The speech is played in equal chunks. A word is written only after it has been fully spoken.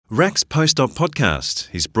RAC's Post-Op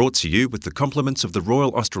podcast is brought to you with the compliments of the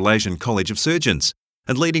Royal Australasian College of Surgeons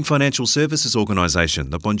and leading financial services organisation,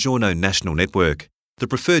 the Bongiorno National Network, the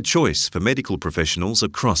preferred choice for medical professionals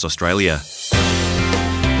across Australia.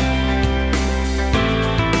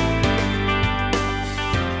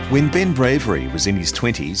 When Ben Bravery was in his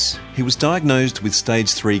 20s, he was diagnosed with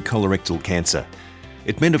stage 3 colorectal cancer.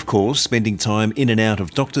 It meant, of course, spending time in and out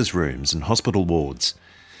of doctors' rooms and hospital wards.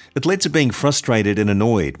 It led to being frustrated and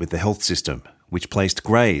annoyed with the health system, which placed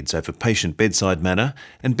grades over patient bedside manner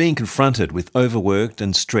and being confronted with overworked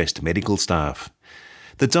and stressed medical staff.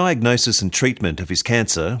 The diagnosis and treatment of his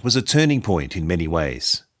cancer was a turning point in many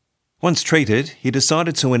ways. Once treated, he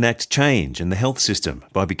decided to enact change in the health system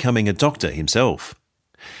by becoming a doctor himself.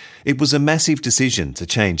 It was a massive decision to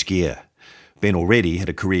change gear. Ben already had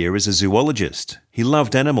a career as a zoologist. He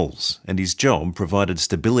loved animals, and his job provided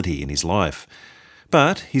stability in his life.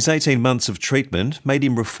 But his 18 months of treatment made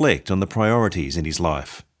him reflect on the priorities in his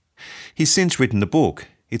life. He's since written a book.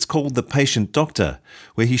 It's called The Patient Doctor,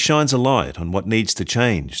 where he shines a light on what needs to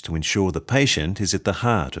change to ensure the patient is at the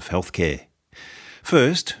heart of healthcare.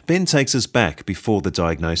 First, Ben takes us back before the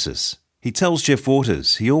diagnosis. He tells Jeff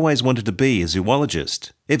Waters he always wanted to be a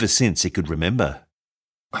zoologist, ever since he could remember.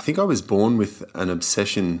 I think I was born with an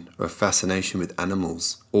obsession or a fascination with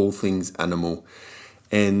animals, all things animal.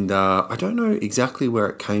 And I don't know exactly where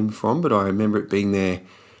it came from, but I remember it being there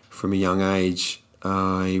from a young age.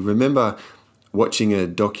 I remember watching a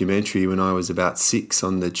documentary when I was about 6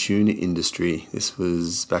 on the tuna industry. This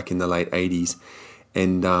was back in the late 80s.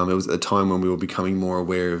 And it was at the time when we were becoming more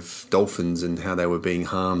aware of dolphins and how they were being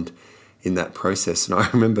harmed in that process. And I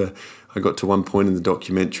remember I got to one point in the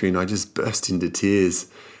documentary and I just burst into tears.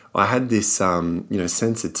 I had this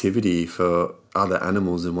sensitivity for other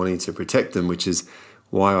animals and wanting to protect them, which is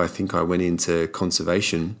why I think I went into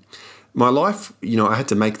conservation. My life, I had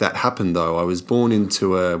to make that happen though. I was born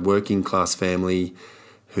into a working class family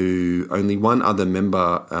who only one other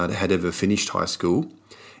member had ever finished high school,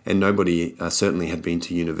 and nobody certainly had been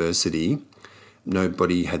to university.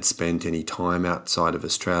 Nobody had spent any time outside of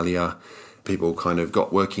Australia. People kind of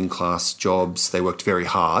got working class jobs. They worked very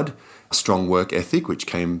hard, strong work ethic, which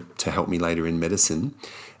came to help me later in medicine.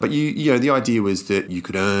 But the idea was that you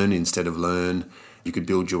could earn instead of learn. You could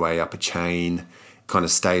build your way up a chain, kind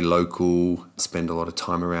of stay local, spend a lot of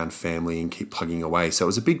time around family and keep plugging away. So it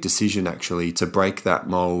was a big decision actually to break that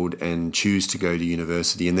mould and choose to go to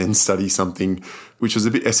university and then study something which was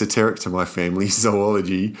a bit esoteric to my family,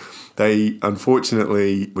 zoology. They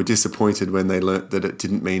unfortunately were disappointed when they learnt that it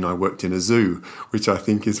didn't mean I worked in a zoo, which I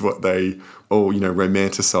think is what they all,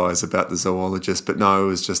 romanticise about the zoologist. But no, it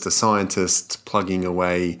was just a scientist plugging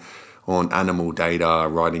away on animal data,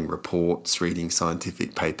 writing reports, reading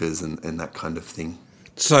scientific papers and that kind of thing.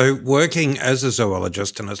 So working as a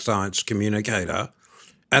zoologist and a science communicator,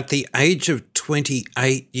 at the age of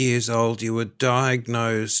 28 years old, you were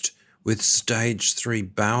diagnosed with stage 3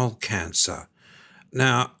 bowel cancer.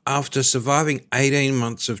 Now, after surviving 18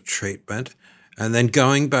 months of treatment and then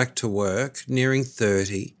going back to work, nearing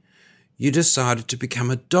 30, you decided to become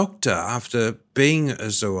a doctor after being a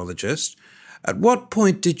zoologist. At what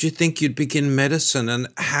point did you think you'd begin medicine, and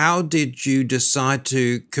how did you decide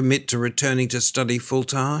to commit to returning to study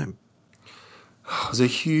full-time? It was a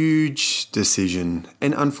huge decision.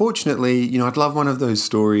 And unfortunately, I'd love one of those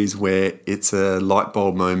stories where it's a light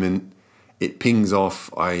bulb moment, it pings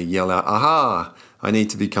off, I yell out, aha, I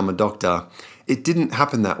need to become a doctor. It didn't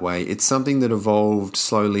happen that way. It's something that evolved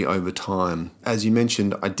slowly over time. As you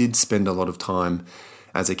mentioned, I did spend a lot of time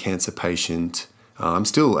as a cancer patient. I'm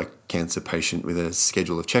still a cancer patient with a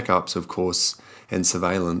schedule of checkups, of course, and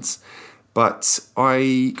surveillance. But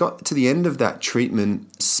I got to the end of that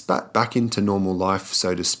treatment, spat back into normal life,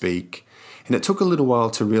 so to speak. And it took a little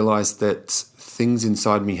while to realise that things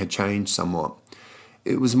inside me had changed somewhat.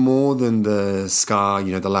 It was more than the scar,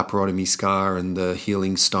 the laparotomy scar and the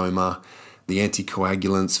healing stoma, the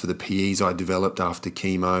anticoagulants for the PEs I developed after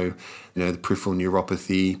chemo, the peripheral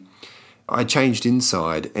neuropathy. I changed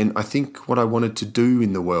inside, and I think what I wanted to do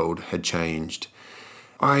in the world had changed.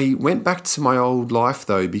 I went back to my old life,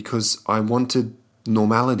 though, because I wanted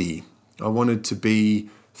normality. I wanted to be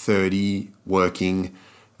 30, working,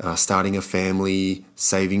 starting a family,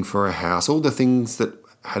 saving for a house, all the things that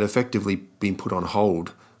had effectively been put on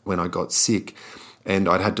hold when I got sick. And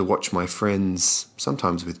I'd had to watch my friends,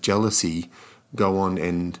 sometimes with jealousy, go on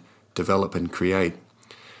and develop and create.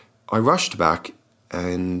 I rushed back,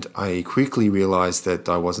 and I quickly realised that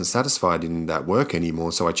I wasn't satisfied in that work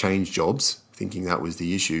anymore, so I changed jobs, thinking that was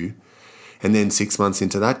the issue. And then 6 months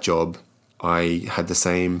into that job, I had the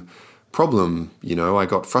same problem. I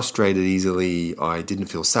got frustrated easily. I didn't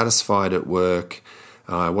feel satisfied at work.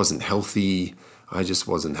 I wasn't healthy. I just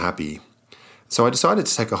wasn't happy. So I decided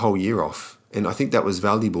to take a whole year off. And I think that was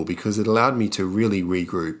valuable because it allowed me to really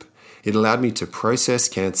regroup. It allowed me to process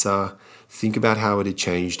cancer, think about how it had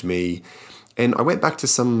changed me. And I went back to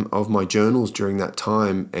some of my journals during that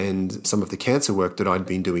time and some of the cancer work that I'd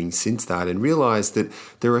been doing since that, and realized that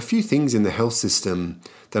there are a few things in the health system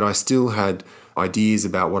that I still had ideas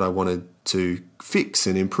about what I wanted to fix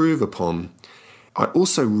and improve upon. I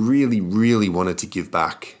also really, really wanted to give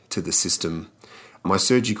back to the system. My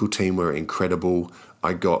surgical team were incredible.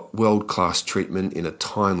 I got world-class treatment in a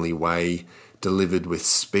timely way, delivered with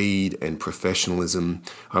speed and professionalism.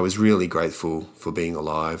 I was really grateful for being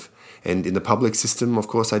alive. And in the public system, of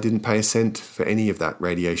course, I didn't pay a cent for any of that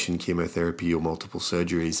radiation, chemotherapy, or multiple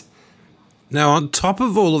surgeries. Now, on top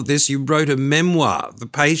of all of this, you wrote a memoir, The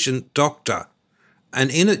Patient Doctor, and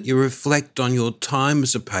in it you reflect on your time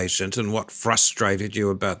as a patient and what frustrated you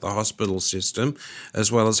about the hospital system,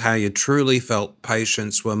 as well as how you truly felt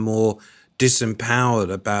patients were more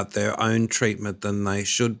disempowered about their own treatment than they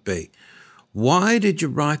should be. Why did you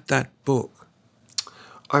write that book?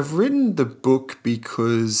 I've written the book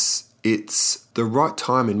because it's the right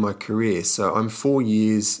time in my career. So I'm 4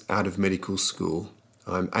 years out of medical school.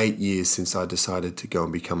 I'm 8 years since I decided to go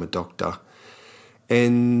and become a doctor.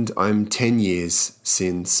 And I'm 10 years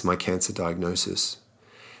since my cancer diagnosis.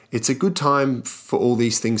 It's a good time for all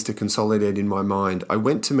these things to consolidate in my mind. I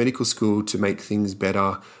went to medical school to make things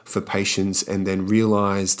better for patients and then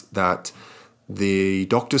realized that the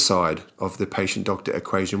doctor side of the patient-doctor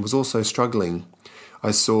equation was also struggling.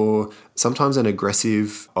 I saw sometimes an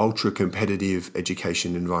aggressive, ultra-competitive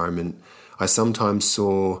education environment. I sometimes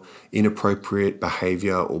saw inappropriate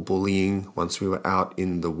behaviour or bullying once we were out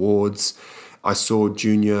in the wards. I saw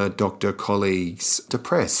junior doctor colleagues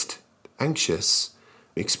depressed, anxious,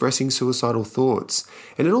 expressing suicidal thoughts.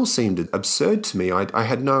 And it all seemed absurd to me. I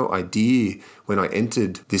had no idea when I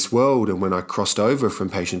entered this world and when I crossed over from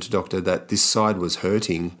patient to doctor that this side was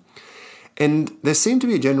hurting. And there seemed to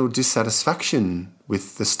be a general dissatisfaction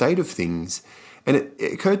with the state of things. And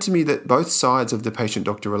it occurred to me that both sides of the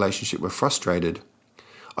patient-doctor relationship were frustrated.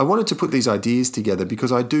 I wanted to put these ideas together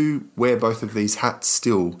because I do wear both of these hats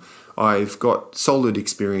still. I've got solid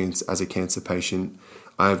experience as a cancer patient.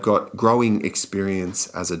 I've got growing experience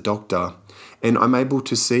as a doctor. And I'm able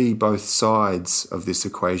to see both sides of this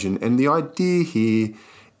equation. And the idea here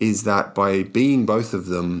is that by being both of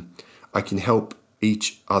them, I can help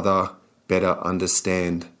each other better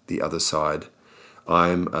understand the other side.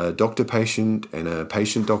 I'm a doctor patient and a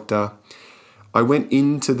patient doctor. I went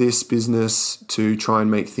into this business to try and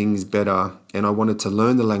make things better, and I wanted to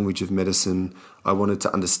learn the language of medicine. I wanted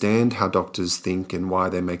to understand how doctors think and why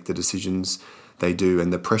they make the decisions they do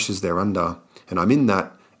and the pressures they're under. And I'm in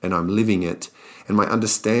that and I'm living it. And my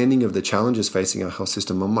understanding of the challenges facing our health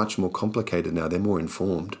system are much more complicated now. They're more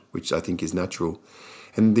informed, which I think is natural.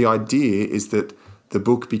 And the idea is that the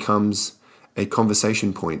book becomes a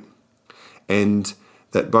conversation point, and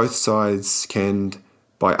that both sides can,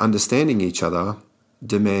 by understanding each other,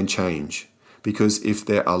 demand change. Because if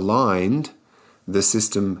they're aligned, the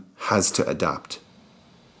system has to adapt.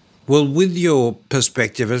 Well, with your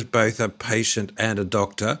perspective as both a patient and a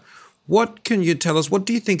doctor, what can you tell us? What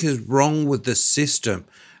do you think is wrong with the system?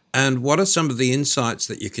 And what are some of the insights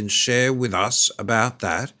that you can share with us about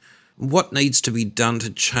that? What needs to be done to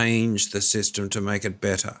change the system to make it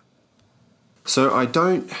better? So I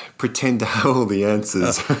don't pretend to have all the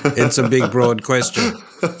answers. It's a big, broad question.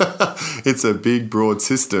 It's a big, broad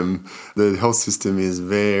system. The health system is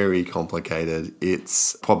very complicated.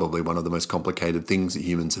 It's probably one of the most complicated things that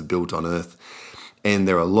humans have built on Earth. And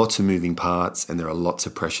there are lots of moving parts and there are lots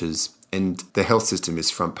of pressures. And the health system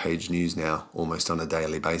is front page news now, almost on a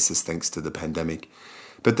daily basis, thanks to the pandemic.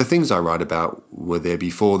 But the things I write about were there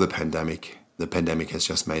before the pandemic. The pandemic has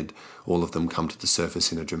just made all of them come to the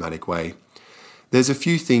surface in a dramatic way. There's a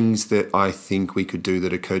few things that I think we could do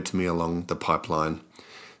that occurred to me along the pipeline.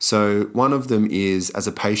 So one of them is, as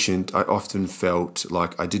a patient, I often felt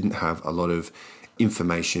like I didn't have a lot of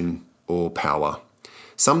information or power.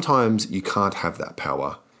 Sometimes you can't have that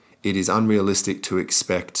power. It is unrealistic to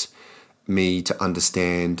expect me to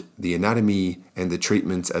understand the anatomy and the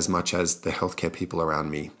treatments as much as the healthcare people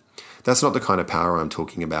around me. That's not the kind of power I'm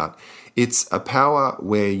talking about. It's a power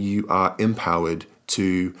where you are empowered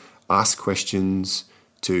to ask questions,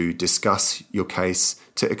 to discuss your case,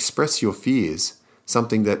 to express your fears,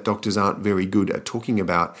 something that doctors aren't very good at talking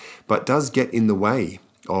about, but does get in the way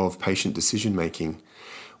of patient decision-making.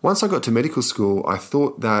 Once I got to medical school, I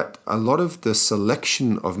thought that a lot of the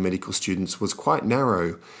selection of medical students was quite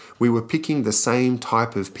narrow. We were picking the same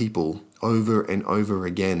type of people over and over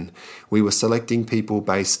again. We were selecting people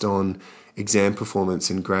based on exam performance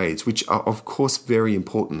and grades, which are of course very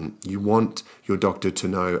important. You want your doctor to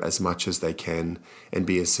know as much as they can and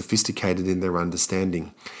be as sophisticated in their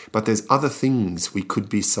understanding. But there's other things we could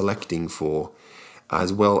be selecting for,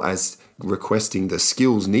 as well as requesting the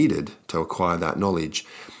skills needed to acquire that knowledge.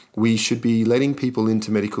 We should be letting people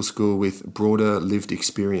into medical school with broader lived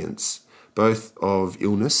experience, both of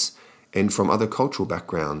illness and from other cultural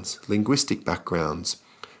backgrounds, linguistic backgrounds,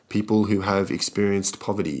 people who have experienced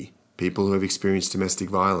poverty, people who have experienced domestic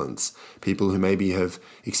violence, people who maybe have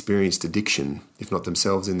experienced addiction, if not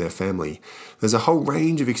themselves in their family. There's a whole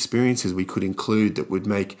range of experiences we could include that would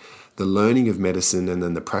make the learning of medicine and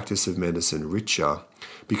then the practice of medicine richer,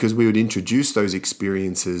 because we would introduce those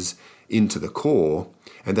experiences into the core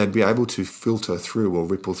and they'd be able to filter through or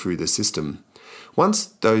ripple through the system. Once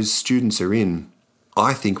those students are in,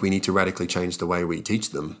 I think we need to radically change the way we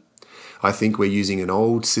teach them. I think we're using an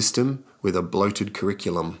old system with a bloated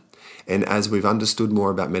curriculum. And as we've understood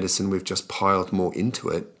more about medicine, we've just piled more into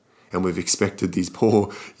it. And we've expected these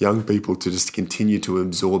poor young people to just continue to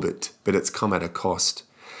absorb it. But it's come at a cost.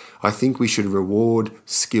 I think we should reward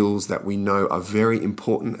skills that we know are very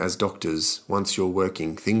important as doctors once you're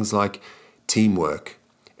working. Things like teamwork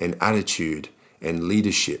and attitude and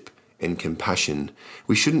leadership and compassion.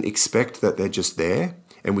 We shouldn't expect that they're just there,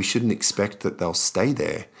 and we shouldn't expect that they'll stay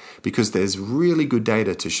there, because there's really good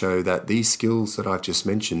data to show that these skills that I've just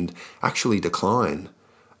mentioned actually decline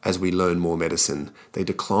as we learn more medicine. They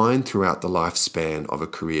decline throughout the lifespan of a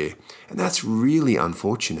career, and that's really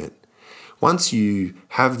unfortunate. Once you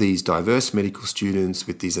have these diverse medical students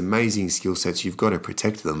with these amazing skill sets, you've got to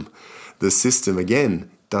protect them. The system, again,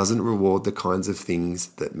 doesn't reward the kinds of things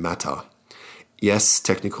that matter. Yes,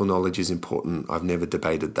 technical knowledge is important. I've never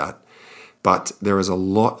debated that. But there is a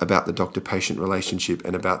lot about the doctor-patient relationship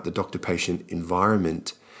and about the doctor-patient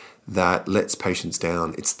environment that lets patients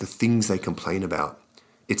down. It's the things they complain about.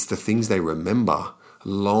 It's the things they remember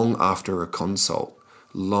long after a consult,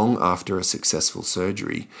 long after a successful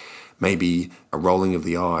surgery. Maybe a rolling of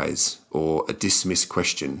the eyes or a dismissed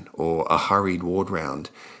question or a hurried ward round.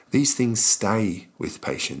 These things stay with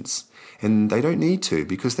patients, and they don't need to,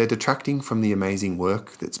 because they're detracting from the amazing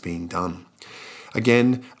work that's being done.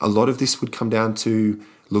 Again, a lot of this would come down to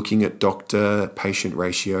looking at doctor-patient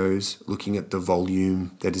ratios, looking at the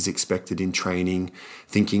volume that is expected in training,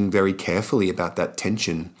 thinking very carefully about that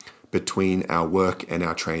tension between our work and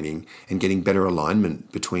our training, and getting better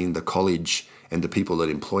alignment between the college and the people that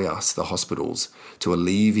employ us, the hospitals, to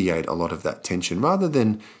alleviate a lot of that tension rather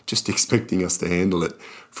than just expecting us to handle it.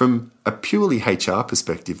 From a purely HR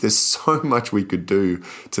perspective, there's so much we could do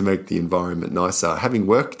to make the environment nicer. Having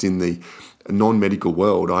worked in the non-medical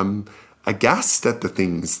world, I'm aghast at the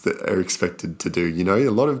things that are expected to do. You know, a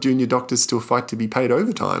lot of junior doctors still fight to be paid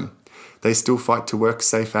overtime. They still fight to work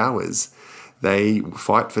safe hours. They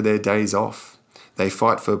fight for their days off. They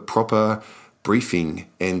fight for proper briefing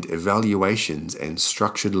and evaluations and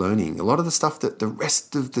structured learning. A lot of the stuff that the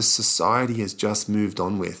rest of the society has just moved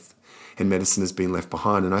on with, and medicine has been left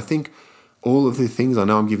behind. And I think all of the things, I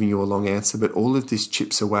know I'm giving you a long answer, but all of this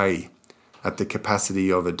chips away at the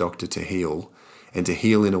capacity of a doctor to heal, and to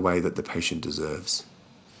heal in a way that the patient deserves.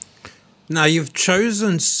 Now, you've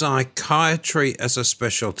chosen psychiatry as a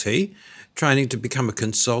specialty, training to become a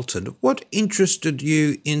consultant. What interested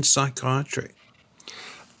you in psychiatry?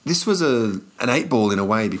 This was an 8-ball in a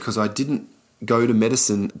way, because I didn't go to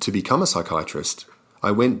medicine to become a psychiatrist. I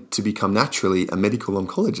went to become naturally a medical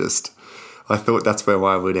oncologist. I thought that's where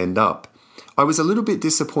I would end up. I was a little bit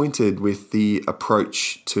disappointed with the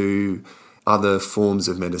approach to other forms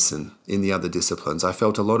of medicine in the other disciplines. I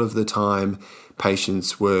felt a lot of the time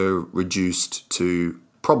patients were reduced to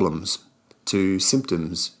problems, to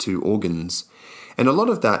symptoms, to organs. And a lot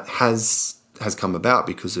of that has come about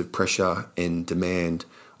because of pressure and demand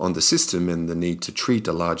on the system and the need to treat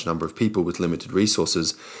a large number of people with limited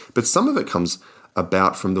resources. But some of it comes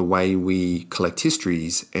about from the way we collect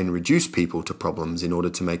histories and reduce people to problems in order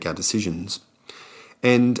to make our decisions.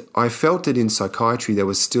 And I felt that in psychiatry there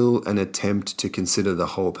was still an attempt to consider the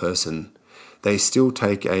whole person. They still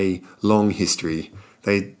take a long history.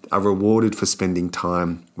 They are rewarded for spending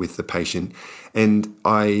time with the patient. And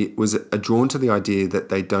I was drawn to the idea that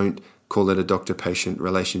they don't call it a doctor-patient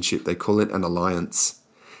relationship. They call it an alliance.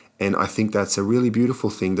 And I think that's a really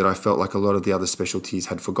beautiful thing that I felt like a lot of the other specialties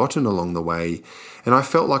had forgotten along the way. And I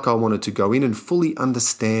felt like I wanted to go in and fully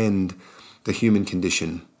understand the human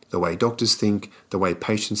condition, the way doctors think, the way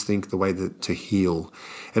patients think, the way to heal.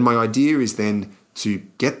 And my idea is then to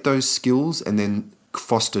get those skills and then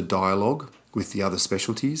foster dialogue with the other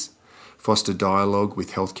specialties, foster dialogue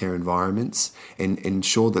with healthcare environments, and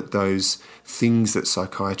ensure that those things that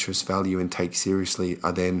psychiatrists value and take seriously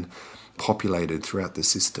are then populated throughout the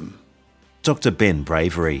system. Dr. Ben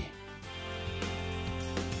Bravery.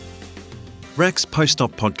 RAC's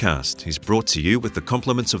Post-Op podcast is brought to you with the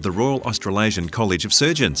compliments of the Royal Australasian College of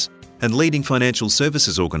Surgeons and leading financial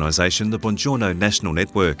services organisation, the Buongiorno National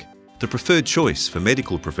Network, the preferred choice for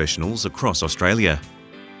medical professionals across Australia.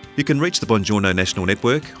 You can reach the Buongiorno National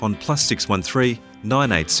Network on +613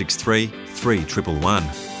 9863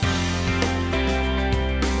 3111.